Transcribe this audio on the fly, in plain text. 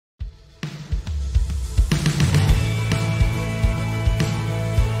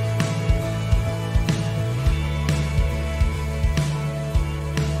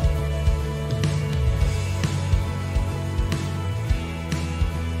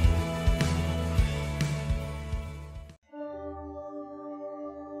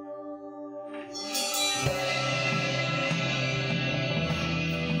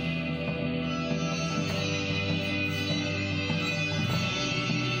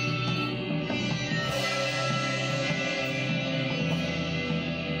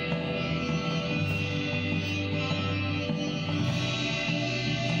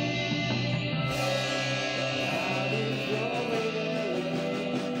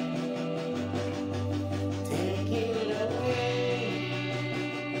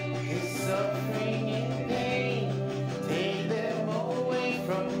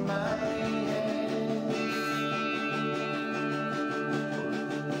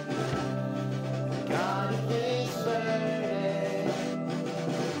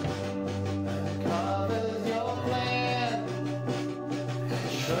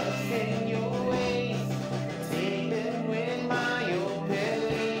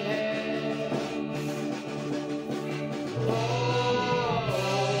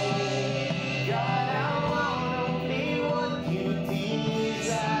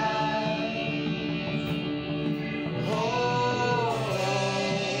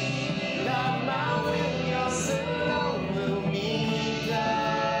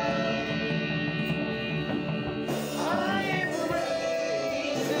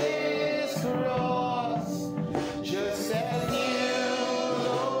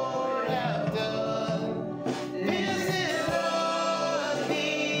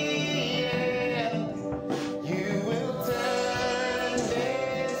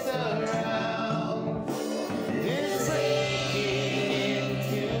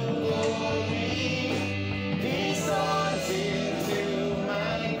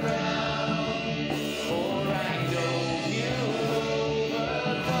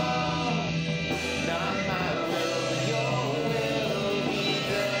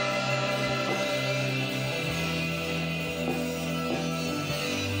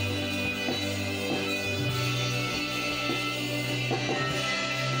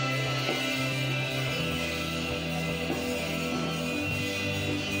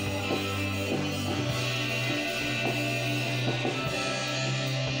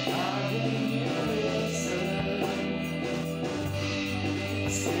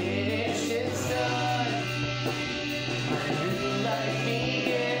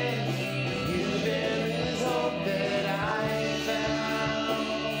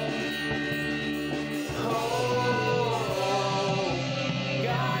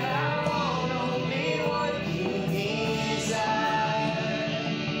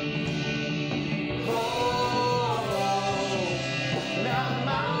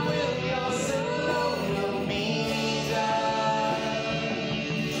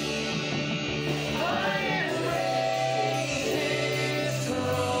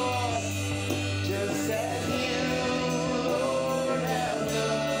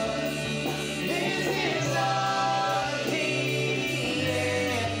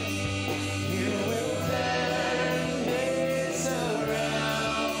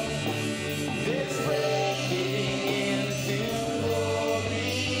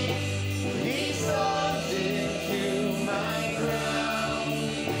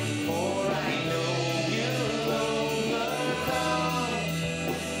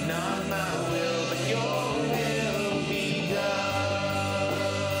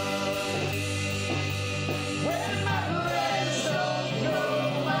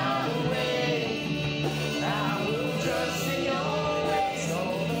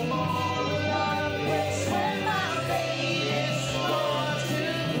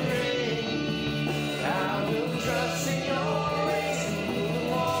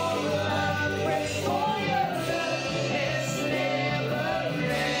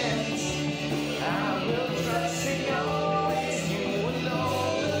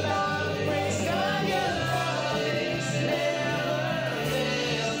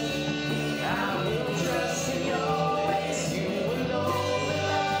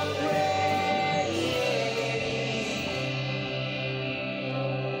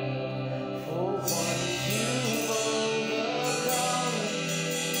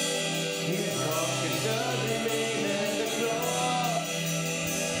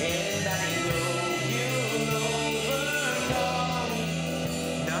and I know you'll overcome.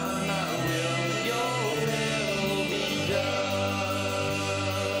 Not my will, your will be done.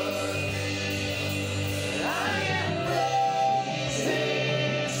 I am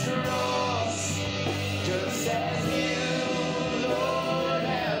praising cross, just as you, Lord,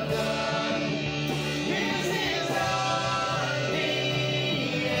 have done. This is not the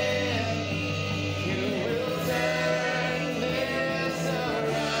end. You will turn this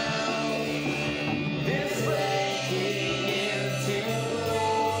around. This breaking into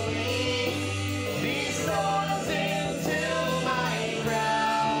glory, these thorns into my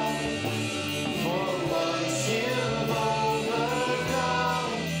crown. For once you've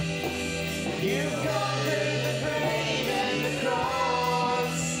overcome, you've conquered the grave and the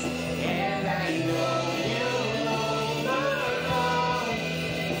cross, and I know you'll overcome.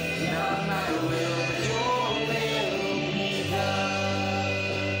 Not my will, but your will be done.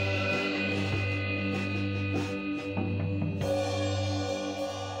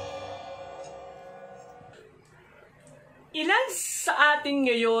 Ilan sa atin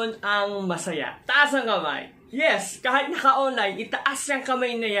ngayon ang masaya? Taas ang kamay. Yes, kahit naka-online, itaas yung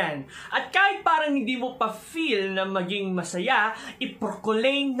kamay na yan. At kahit parang hindi mo pa feel na maging masaya,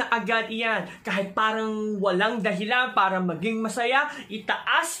 i-proclaim na agad yan. Kahit parang walang dahilan para maging masaya,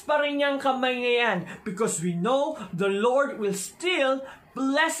 itaas pa rin yung kamay na yan. Because we know the Lord will still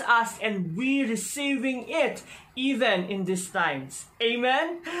bless us and we receiving it even in these times.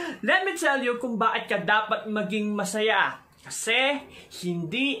 Amen? Let me tell you kung bakit ka dapat maging masaya. Kasi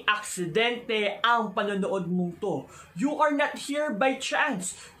hindi aksidente ang panonood mong to. You are not here by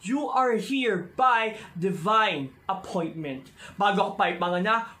chance. You are here by divine appointment. Bago ka pa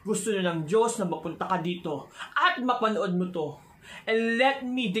ipanganak, gusto na ng Diyos na mapunta ka dito at mapanood mo to. And let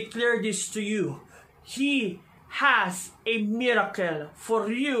me declare this to you. He has a miracle for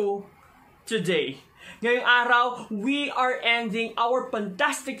you today. Ngayong araw, we are ending our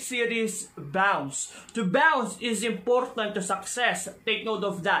fantastic series, Bounce. To bounce is important to success. Take note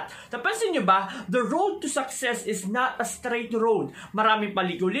of that. Napansin nyo ba? The road to success is not a straight road. Maraming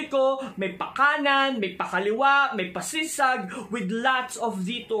paliko-liko, may pakanan, may pakaliwa, may pasisag, with lots of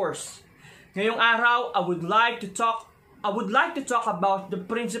detours. Ngayong araw, I would like to talk about the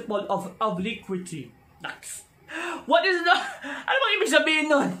principle of obliquity. What is the... Ano bang ibig sabihin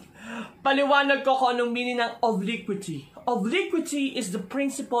nun? Paliwanag ko kung anong meaning ng obliquity. Obliquity is the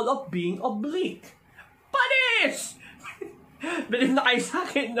principle of being oblique. Panis! Believe na kayo sa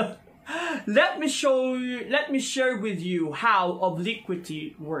akin, no? Let me share with you how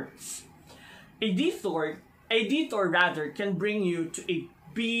obliquity works. A detour can bring you to a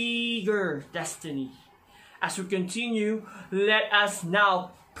bigger destiny. As we continue, let us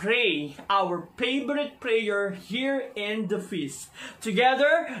now pray our favorite prayer here in the feast.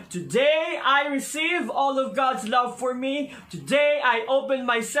 Together, today I receive all of God's love for me. Today I open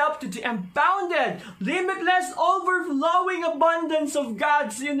myself to the unbounded, limitless, overflowing abundance of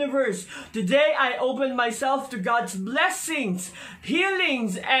God's universe. Today I open myself to God's blessings,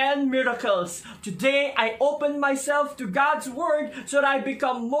 healings, and miracles. Today I open myself to God's word so that I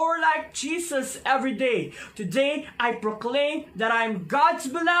become more like Jesus every day. Today I proclaim that I'm God's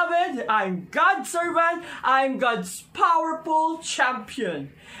beloved, I'm God's servant, I'm God's powerful champion.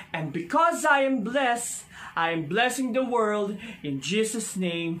 And because I am blessed, I am blessing the world. In Jesus'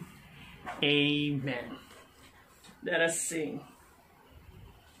 name, amen. Let us sing.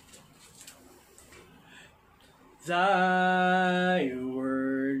 Thy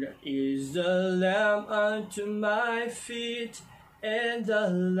word is the lamp unto my feet, and the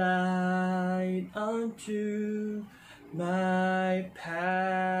light unto my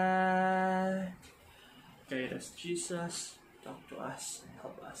path. Guide us, Jesus. Talk to us and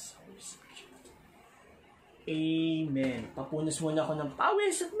help us, Holy Spirit. Amen. Papunas muna ako ng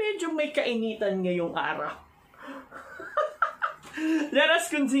pawis at medyo may kainitan ngayong araw. Let us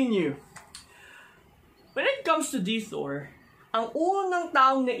continue. When it comes to detour, ang unang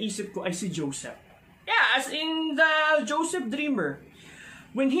taong naisip ko ay si Joseph. Yeah, as in the Joseph Dreamer.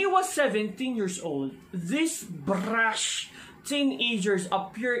 When he was 17 years old, these brash teenagers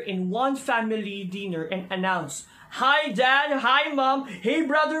appeared in one family dinner and announced, "Hi Dad, hi Mom, hey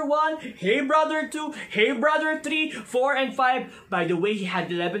brother 1, hey brother 2, hey brother 3, 4 and 5. By the way, he had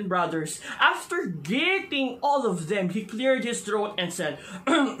 11 brothers. After getting all of them, he cleared his throat and said,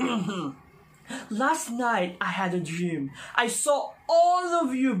 "Last night I had a dream. I saw all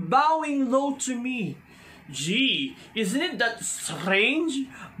of you bowing low to me. Gee, isn't it that strange?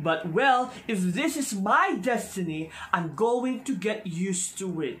 But well, if this is my destiny, I'm going to get used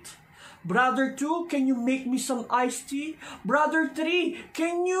to it." Brother 2, can you make me some iced tea? Brother 3,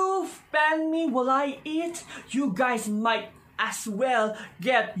 can you fan me while I eat? You guys might as well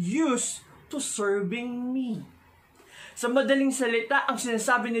get used to serving me. Sa madaling salita, ang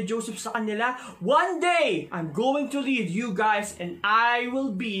sinasabi ni Joseph sa kanila, one day, I'm going to lead you guys and I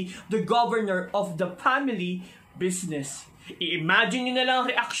will be the governor of the family business. I-imagine nyo na lang ang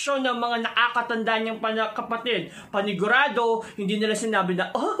reaksyon ng mga nakakatanda niyang kapatid. Panigurado, hindi nila sinabi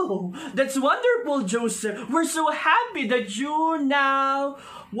na, oh, that's wonderful, Joseph. We're so happy that you now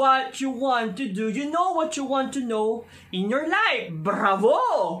what you want to do. You know what you want to know in your life.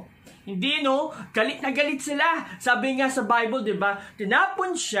 Bravo! Hindi, no? Galit na galit sila. Sabi nga sa Bible, di ba?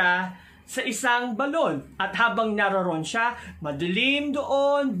 Tinapon siya sa isang balon. At habang naroon siya, madilim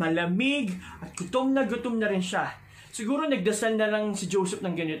doon, malamig, at gutom na rin siya. Siguro nagdasal na lang si Joseph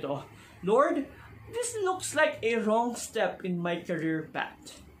ng ganito, Lord, this looks like a wrong step in my career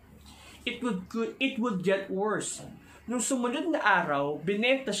path. It would get worse. Nung sumunod na araw,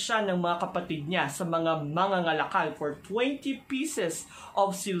 binenta siya ng mga kapatid niya sa mga mangangalakal for 20 pieces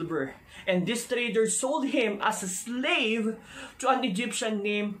of silver. And this trader sold him as a slave to an Egyptian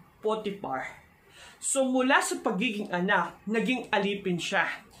named Potiphar. So mula sa pagiging anak, naging alipin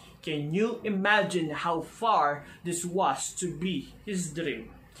siya. Can you imagine how far this was to be his dream?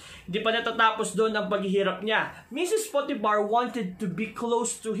 Hindi pa natatapos doon ang paghihirap niya. Mrs. Potiphar wanted to be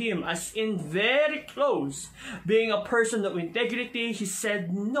close to him, as in very close. Being a person of integrity, he said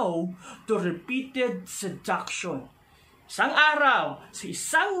no to repeated seduction. Isang araw, sa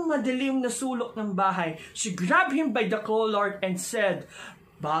isang madilim na sulok ng bahay, she grabbed him by the collar and said,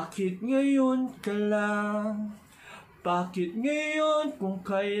 bakit ngayon ka lang? Bakit ngayon kung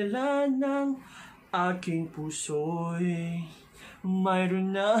kailan ang aking puso'y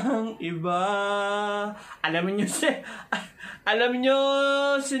mayroon ng iba? Alam niyo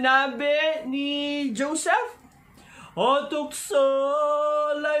sinabi ni Joseph? O tukso,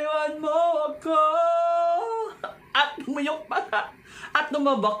 layuan mo ako. At umayok pa nga. At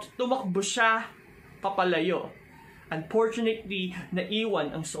tumakbo siya papalayo. Unfortunately,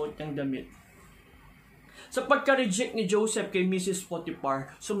 naiwan ang suot niyang damit. Sa pagka-reject ni Joseph kay Mrs.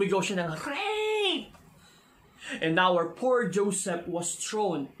 Potiphar, sumigaw siya ng rape! And now our poor Joseph was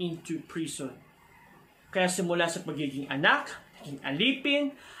thrown into prison. Kaya simula sa pagiging anak, naging alipin,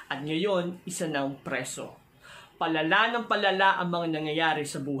 at ngayon isa ng preso. Palala ng palala ang mga nangyayari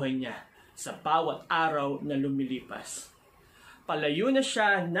sa buhay niya sa bawat araw na lumilipas. Palayo na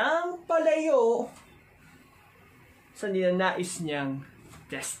siya ng palayo sa ninanais niyang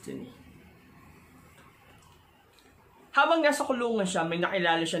destiny. Habang nasa kulungan siya, may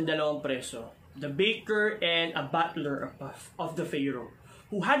nakilala siyang dalawang preso, the baker and a butler of the Pharaoh,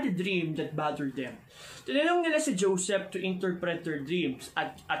 who had a dream that bothered them. Tinanong nila si Joseph to interpret their dreams,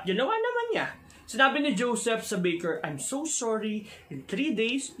 at ginawa naman niya. Sinabi ni Joseph sa baker, I'm so sorry, in 3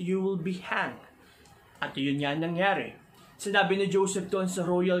 days you will be hanged. At yun nga nangyari. Sinabi ni Joseph doon sa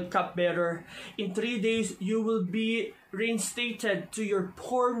royal cupbearer, in 3 days you will be reinstated to your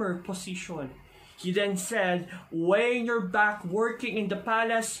former position. He then said, weighing your back, working in the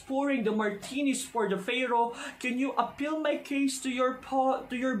palace, pouring the martinis for the Pharaoh, can you appeal my case to your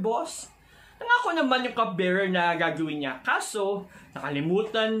boss? Nangako naman yung cupbearer na gagawin niya. Kaso,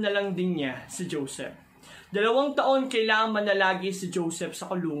 nakalimutan na lang din niya si Joseph. 2 taon kailangan manalagi si Joseph sa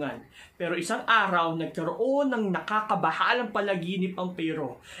kulungan. Pero isang araw, nagkaroon ng nakakabahalang panaginip ang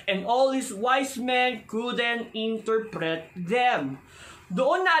Pharaoh. And all his wise men couldn't interpret them.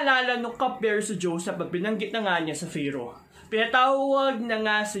 Doon naalala nung cupbearer si Joseph at binanggit na nga niya sa Pharaoh. Pinatawag na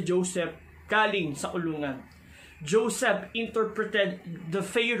nga si Joseph galing sa kulungan. Joseph interpreted the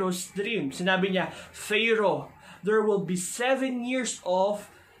Pharaoh's dream. Sinabi niya, Pharaoh, there will be 7 years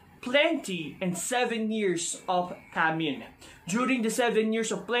of plenty and 7 years of famine. During the 7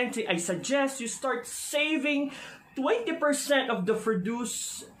 years of plenty, I suggest you start saving 20% of the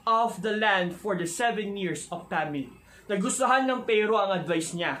produce of the land for the 7 years of famine. Nagustuhan ng Pharaoh ang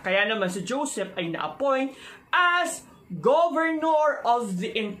advice niya. Kaya naman si Joseph ay na-appoint as governor of the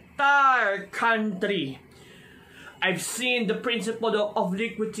entire country. I've seen the principle of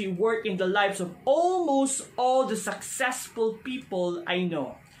obliquity work in the lives of almost all the successful people I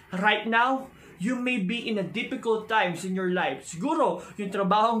know. Right now, you may be in a difficult times in your life. Siguro, yung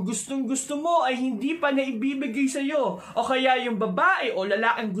trabahong gustong-gusto mo ay hindi pa naibibigay sa'yo. O kaya yung babae o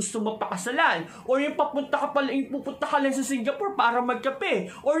lalaking gusto mo pakasalan. O yung pupunta ka lang sa Singapore para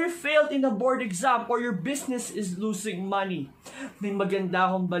magkape. Or you failed in a board exam. Or your business is losing money. May maganda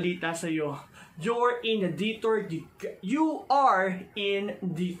akong balita sa'yo. You're in a detour. You are in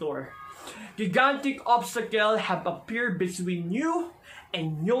detour. Gigantic obstacles have appeared between you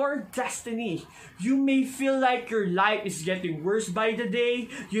and your destiny. You may feel like your life is getting worse by the day.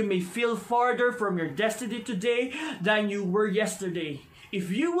 You may feel farther from your destiny today than you were yesterday.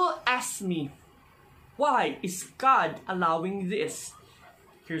 If you will ask me, why is God allowing this?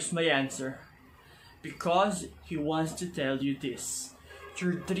 Here's my answer. Because He wants to tell you this.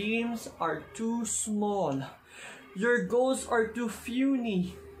 Your dreams are too small. Your goals are too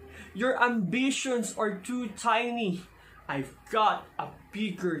puny. Your ambitions are too tiny. I've got a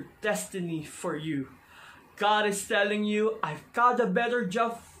bigger destiny for you. God is telling you, I've got a better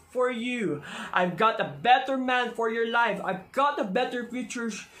job for you. I've got a better man for your life. I've got a better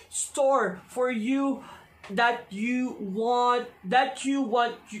future store for you that you want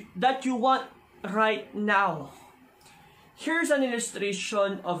right now. Here's an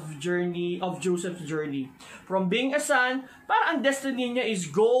illustration of Joseph's journey. From being a son, parang ang destiny niya is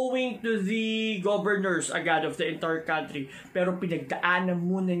going to the governors agad of the entire country. Pero pinagdaanan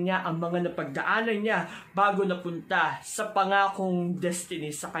muna niya ang mga napagdaanan niya bago napunta sa pangakong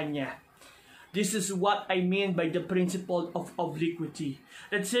destiny sa kanya. This is what I mean by the principle of obliquity.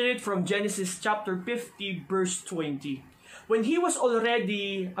 Let's read it from Genesis chapter 50 verse 20. When he was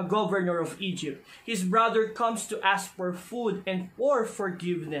already a governor of Egypt, his brother comes to ask for food and for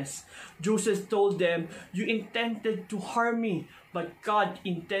forgiveness. Joseph told them, "You intended to harm me, but God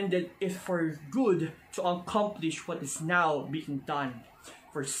intended it for good to accomplish what is now being done,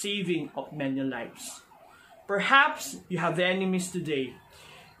 for saving of many lives." Perhaps you have enemies today.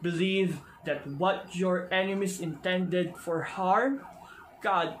 Believe that what your enemies intended for harm,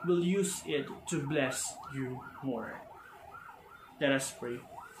 God will use it to bless you more. Let us pray.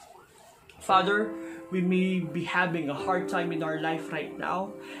 Father, we may be having a hard time in our life right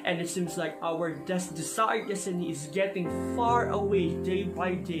now, and it seems like our desired destiny is getting far away day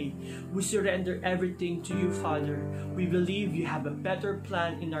by day. We surrender everything to you, Father. We believe you have a better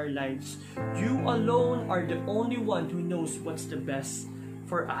plan in our lives. You alone are the only one who knows what's the best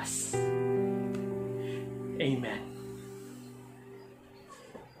for us. Amen.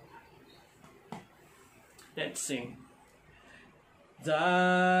 Let's sing.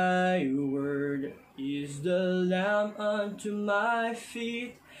 Thy word is the lamp unto my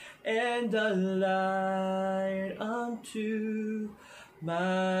feet, and the light unto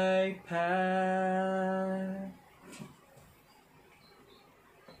my path.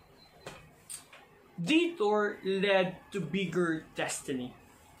 Detour led to bigger destiny.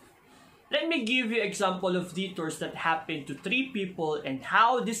 Let me give you an example of detours that happened to 3 people and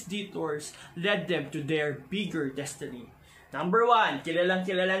how these detours led them to their bigger destiny. Number 1, kilala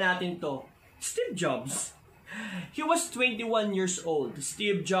natin to, Steve Jobs. He was 21 years old.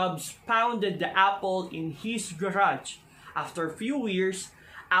 Steve Jobs founded the Apple in his garage. After a few years,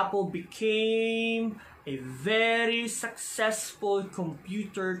 Apple became a very successful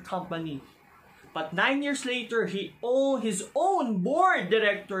computer company. But 9 years later, his own board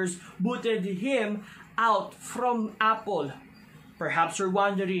directors booted him out from Apple. Perhaps you're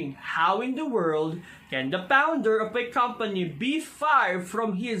wondering, how in the world can the founder of a company be fired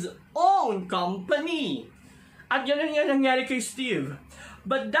from his own company? At yan ang nangyari kay Steve.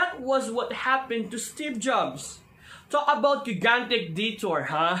 But that was what happened to Steve Jobs. Talk about gigantic detour,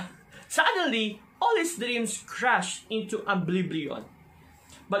 huh? Suddenly, all his dreams crashed into oblivion.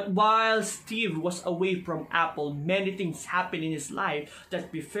 But while Steve was away from Apple, many things happened in his life that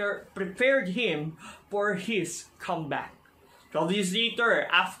prepared him for his comeback. 12 years later,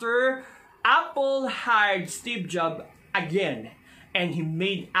 after Apple hired Steve Jobs again, and he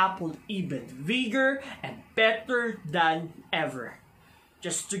made Apple even bigger and better than ever.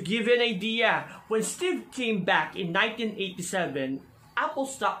 Just to give you an idea, when Steve came back in 1987, Apple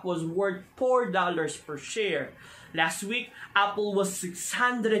stock was worth $4 per share. Last week, Apple was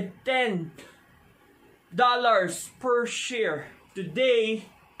 $610 per share. Today,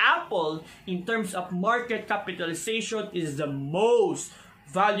 Apple, in terms of market capitalization, is the most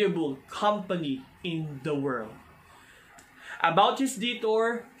valuable company in the world. About his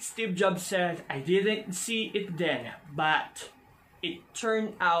detour, Steve Jobs said, "I didn't see it then, but it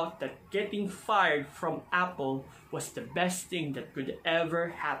turned out that getting fired from Apple was the best thing that could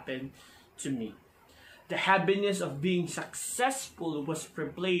ever happen to me." The happiness of being successful was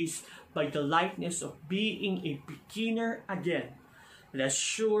replaced by the lightness of being a beginner again, less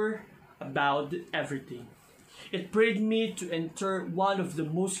sure about everything. It freed me to enter one of the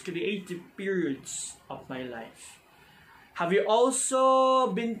most creative periods of my life. Have you also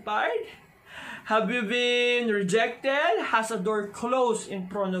been fired? Have you been rejected? Has a door closed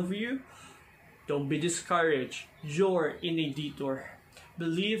in front of you? Don't be discouraged. You're in a detour.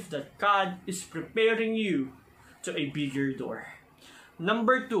 Believe that God is preparing you to a bigger door.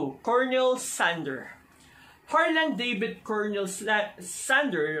 Number 2, Colonel Sander. Harlan David Colonel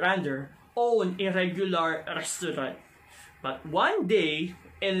Sander owned a regular restaurant. But one day,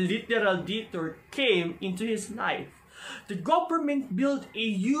 a literal detour came into his life. The government built a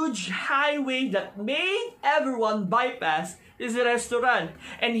huge highway that made everyone bypass his restaurant,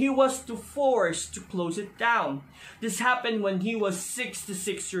 and he was forced to close it down. This happened when he was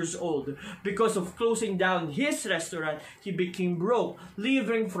 66 years old. Because of closing down his restaurant, he became broke,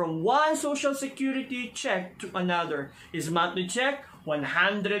 living from one social security check to another. His monthly check,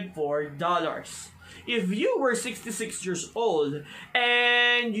 $104. If you were 66 years old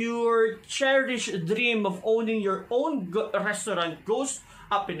and your cherished dream of owning your own restaurant goes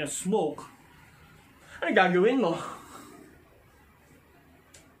up in a smoke, ano gagawin mo?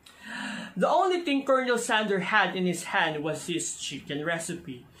 The only thing Colonel Sander had in his hand was his chicken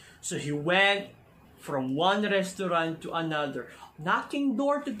recipe. So he went from one restaurant to another, knocking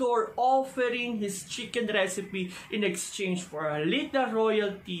door to door, offering his chicken recipe in exchange for a little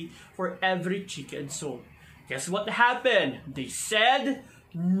royalty for every chicken sold. Guess what happened? They said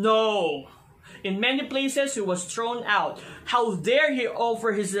no. In many places, he was thrown out. How dare he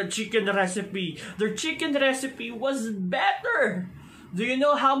offer his chicken recipe? Their chicken recipe was better. Do you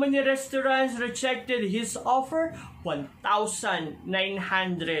know how many restaurants rejected his offer?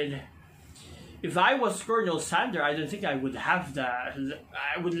 1,900. If I was Colonel Sander, I don't think I would have that.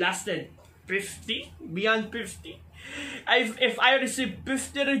 I would lasted 50, beyond 50. If I received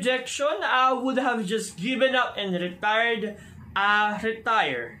 50 rejection, I would have just given up and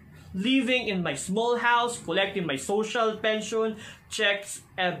retire, living in my small house, collecting my social pension checks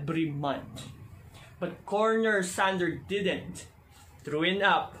every month. But Colonel Sander didn't. Throwing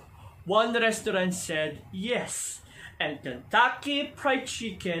up, one restaurant said yes, and Kentucky Fried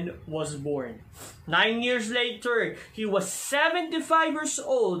Chicken was born. 9 years later, he was 75 years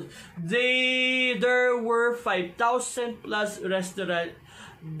old. There were 5,000 plus restaurants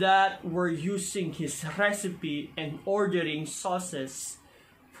that were using his recipe and ordering sauces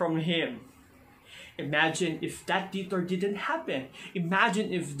from him. Imagine if that detour didn't happen.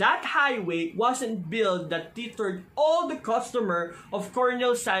 Imagine if that highway wasn't built that detoured all the customer of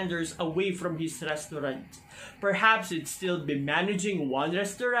Colonel Sanders away from his restaurant. Perhaps he'd still be managing one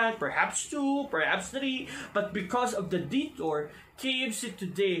restaurant, perhaps two, perhaps three, but because of the detour, KFC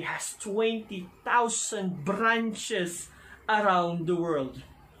today has 20,000 branches around the world.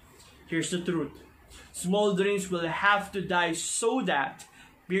 Here's the truth. Small dreams will have to die so that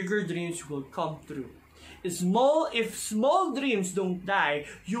bigger dreams will come true. If small dreams don't die,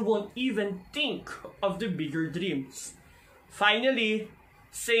 you won't even think of the bigger dreams. Finally,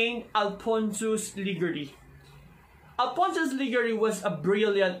 Saint Alphonsus Liguri. Alphonsus Liguri was a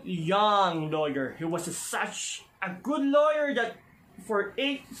brilliant young lawyer. He was such a good lawyer that for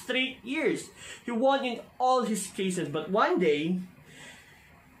 8 straight years, he won in all his cases. But one day,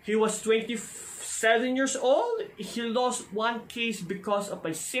 he was 27 years old. He lost one case because of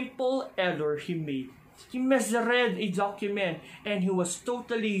a simple error he made. He misread a document and he was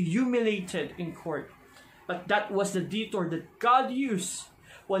totally humiliated in court. But that was the detour that God used.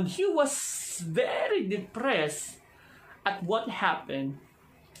 When he was very depressed at what happened,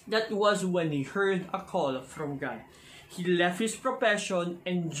 that was when he heard a call from God. He left his profession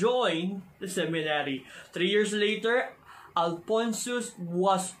and joined the seminary. 3 years later, Alphonsus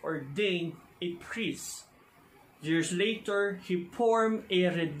was ordained a priest. Years later, he formed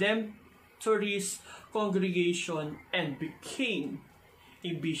a Redemptorist congregation and became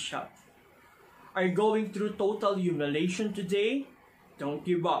a bishop. Are you going through total humiliation today? Don't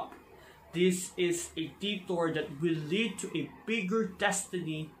give up. This is a detour that will lead to a bigger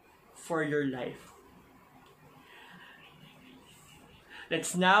destiny for your life.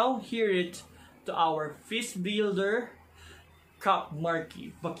 Let's now hear it to our feast builder, Kap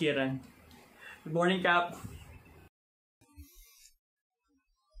Marky Bakiran. Good morning, Kap.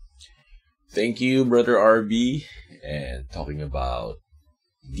 Thank you, Brother Arby. And talking about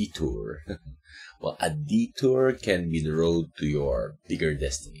detour. Well, a detour can be the road to your bigger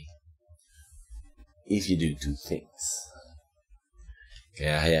destiny if you do two things.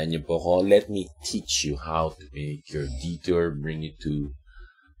 Kaya hayaan niyo po ko, let me teach you how to make your detour bring you to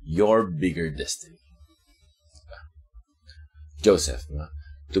your bigger destiny. Joseph,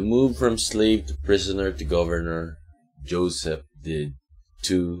 to move from slave to prisoner to governor, Joseph did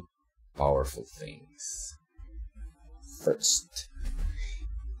two powerful things. First,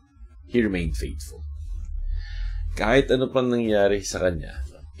 he remained faithful. Kahit ano pang nangyari sa kanya,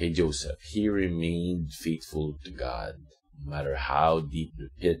 kay Joseph, he remained faithful to God. No matter how deep the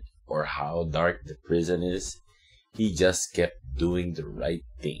pit or how dark the prison is, he just kept doing the right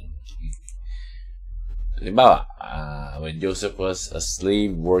thing. Halimbawa, when Joseph was a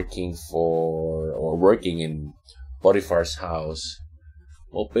slave working in Potiphar's house,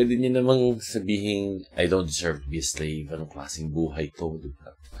 o pwede niyo namang sabihin, I don't deserve to be a slave. Anong klaseng buhay to?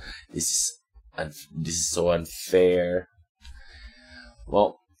 Diba? This is so unfair.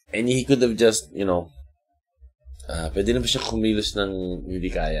 Well, and he could have just, pwede naman siya kumilos ng hindi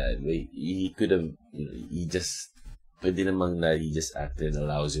kaya. He could have, pwede namang na he just acted in a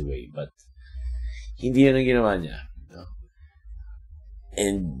lousy way. But, hindi yun ang ginawa niya.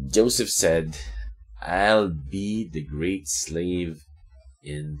 And Joseph said, I'll be the great slave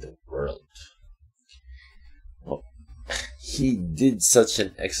in the world. Well, he did such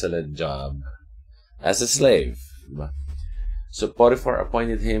an excellent job as a slave. Diba? So Potiphar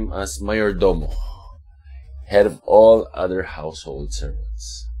appointed him as mayordomo, head of all other household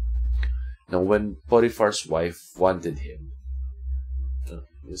servants. Now when Potiphar's wife wanted him, he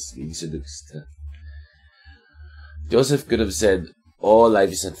was being seduced. Joseph could have said, oh,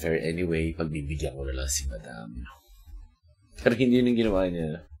 life is unfair anyway, pagbibigyan ko na lang si madam. Pero hindi yun yung ginawa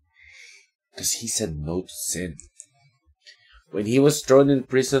niya. Because he said no to sin. When he was thrown in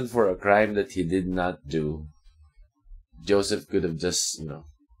prison for a crime that he did not do, Joseph could have just,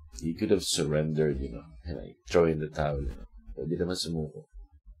 he could have surrendered, and like throw in the towel, Pwede naman sumuko.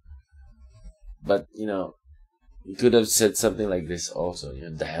 But, he could have said something like this also,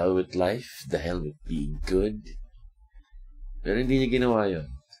 the hell with life, the hell with being good. Pero hindi niya ginawa yun.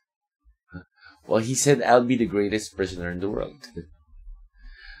 Well, he said, I'll be the greatest prisoner in the world.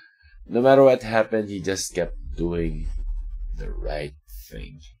 No matter what happened, he just kept doing the right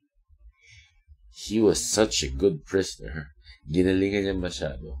thing. He was such a good prisoner. Ginalingan niya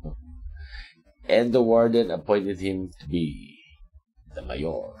masyado. And the warden appointed him to be the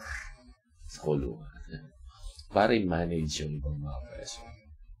mayor sa kulungan. Para i-manage yung ibang mga preso.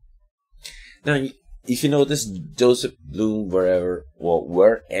 Now, if you notice, Joseph bloomed wherever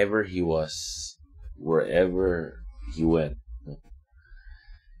he was, wherever he went.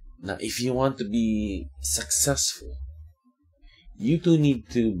 Now, if you want to be successful, you too need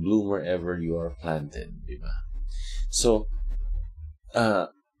to bloom wherever you are planted, diba? So,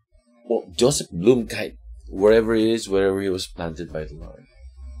 Joseph bloomed wherever he is, wherever he was planted by the Lord.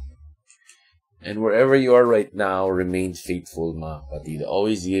 And wherever you are right now, remain faithful, mga kapatid.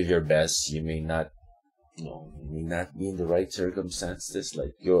 Always give your best. You may not be in the right circumstances,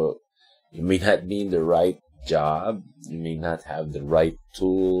 like you may not be in the right job, you may not have the right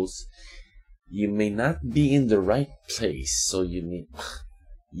tools, you may not be in the right place, so you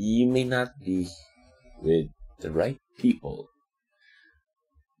may not be with the right people,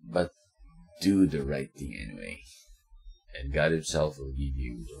 but do the right thing anyway, and God Himself will give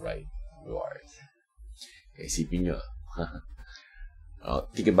you the right reward. Isipin nyo.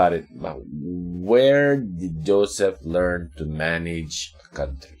 Think about it. Where did Joseph learn to manage a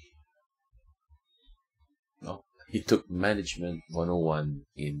country? He took Management 101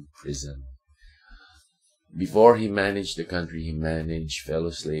 in prison. Before he managed the country, he managed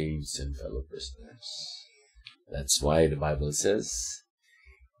fellow slaves and fellow prisoners. That's why the Bible says,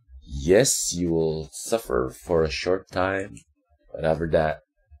 yes, you will suffer for a short time, but after that,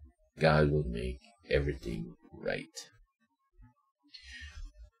 God will make everything right.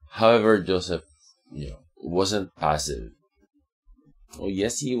 However, Joseph, wasn't passive. Oh,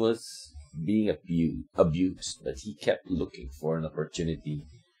 yes, he was being abused, but he kept looking for an opportunity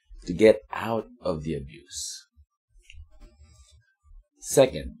to get out of the abuse.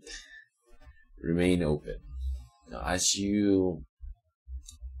 Second, remain open. Now, as you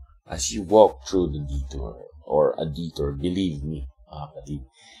walk through the detour, or a detour, believe me,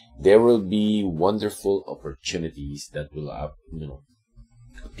 there will be wonderful opportunities that will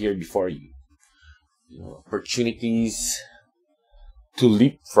appear before you. Opportunities to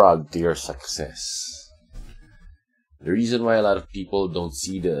leapfrog to your success. The reason why a lot of people don't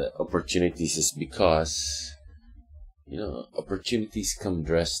see the opportunities is because, opportunities come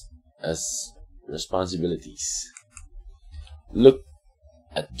dressed as responsibilities. Look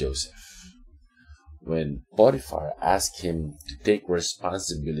at Joseph. When Potiphar asked him to take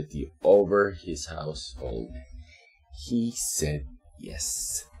responsibility over his household, he said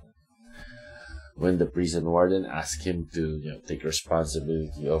yes. When the prison warden asked him to take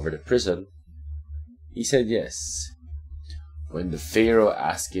responsibility over the prison, he said yes. When the Pharaoh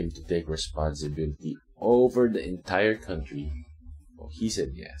asked him to take responsibility over the entire country, he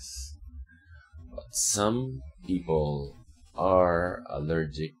said yes. But some people are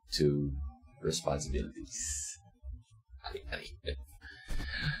allergic to responsibilities.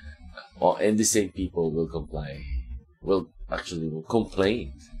 And the same people will comply will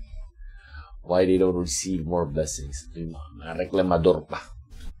complain why they don't receive more blessings. Yung mga reklamador pa.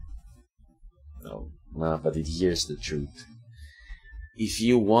 No, mga kapatid, here's the truth. If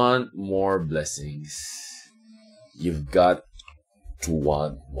you want more blessings, you've got to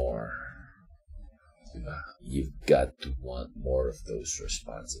want more. You've got to want more of those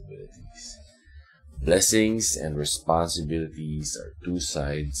responsibilities. Blessings and responsibilities are two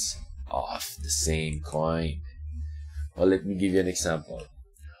sides of the same coin. Well, let me give you an example.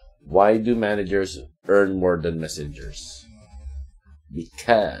 Why do managers earn more than messengers?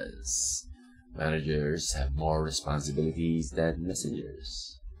 Because managers have more responsibilities than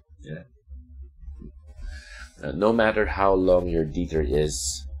messengers. Yeah. No matter how long your detour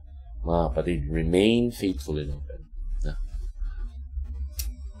is, mga kapatid, remain faithful and open.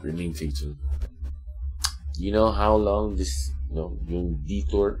 Remain faithful. You know how long this, yung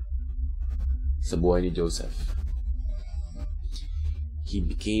detour sa buhay ni Joseph? He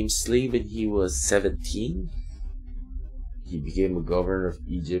became slave when he was 17. He became a governor of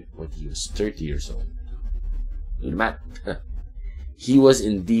Egypt when he was 30 years old. Matt, he was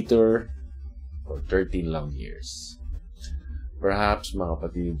in detour for 13 long years. Perhaps, mga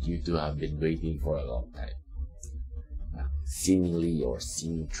kapatid, you two have been waiting for a long time. Seemingly or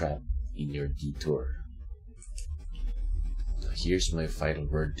seeming trapped in your detour. So here's my final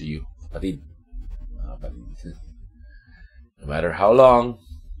word to you, kapatid. Mga kapatid. No matter how long,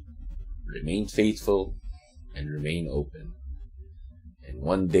 remain faithful and remain open. And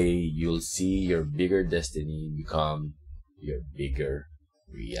one day, you'll see your bigger destiny become your bigger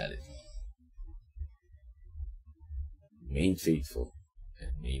reality. Remain faithful and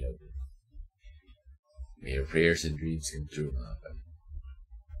remain open. May your prayers and dreams come true, mga kapatid.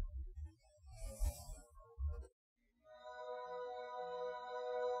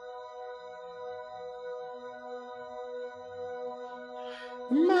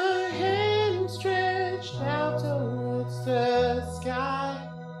 My hand stretched out towards the sky.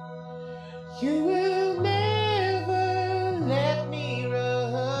 You will never let me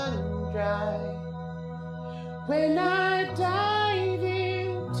run dry. When I dive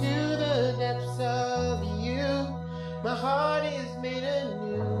into the depths of you, my heart is made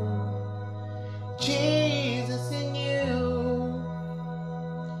anew. Jesus in you.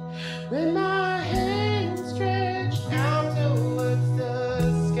 When my hand stretched out towards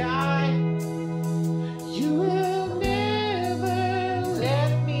the sky, you will never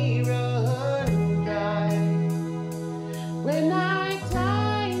let me run dry. When I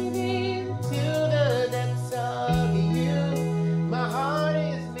dive into the depths of you, my heart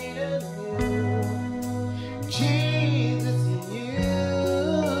is made anew. Jesus in you.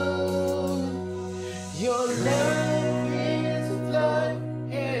 Your love is a flood,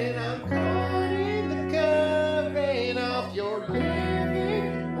 and I'm caught in the current of your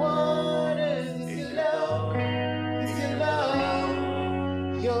living waters. It's your love, it's your love.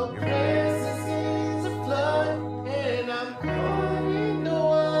 Your presence is a flood, and I'm caught in the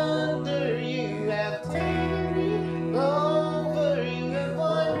wonder you have taken me over. You have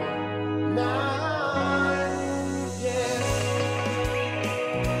won my heart, yeah.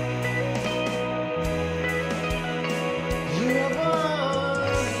 You have won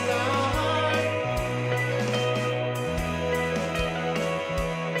my heart.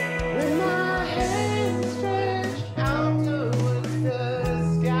 When my hands stretched out towards the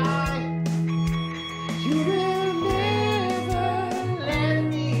sky, you will never let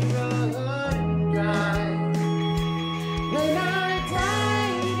me run dry. When I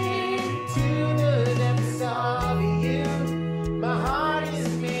dive into the depths of you, my heart is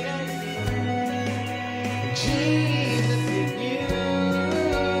made anew. Jesus in you.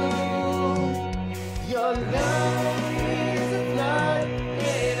 Your love is a flood,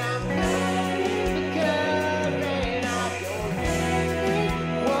 and I'm caught in the current of your living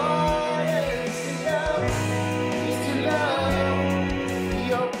waters. It's your love,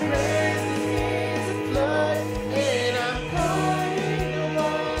 your presence is a flood, and I'm caught in the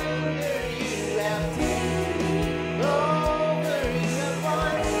wonder you have taken me over. You have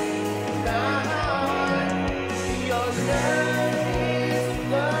won my heart. Your love is a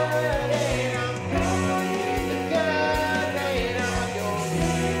flood, and I'm caught in the current of your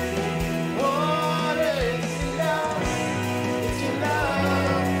living waters. It's your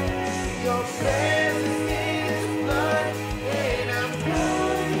love, your presence is a flood, and I'm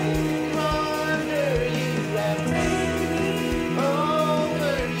caught in the wonder you have taken me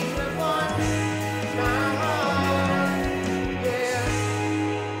over. You have won my heart, yeah.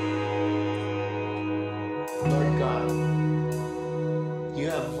 Lord God, you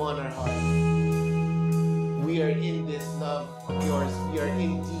have won our heart. We are in this of yours, we are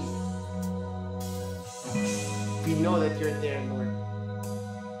in deep. We know that you're there, Lord.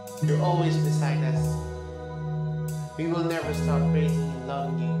 You're always beside us. We will never stop praising and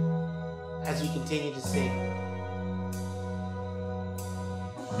loving you as we continue to sing.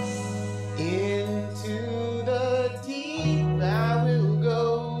 Into the deep I will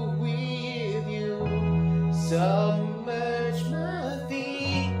go with you. Submerge my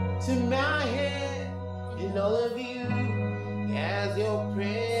feet to my head in all of you. As your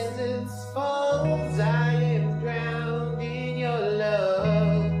presence falls, I am drowned in your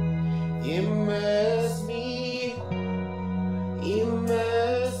love. Immerse me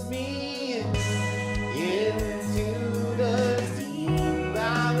into the deep.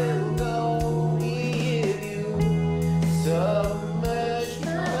 I will go with you. Submerge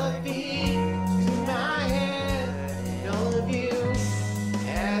my feet to my head and all of you.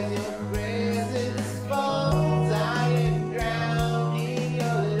 As your presence falls, I am drowned in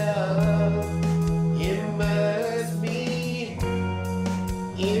your love. Immerse me.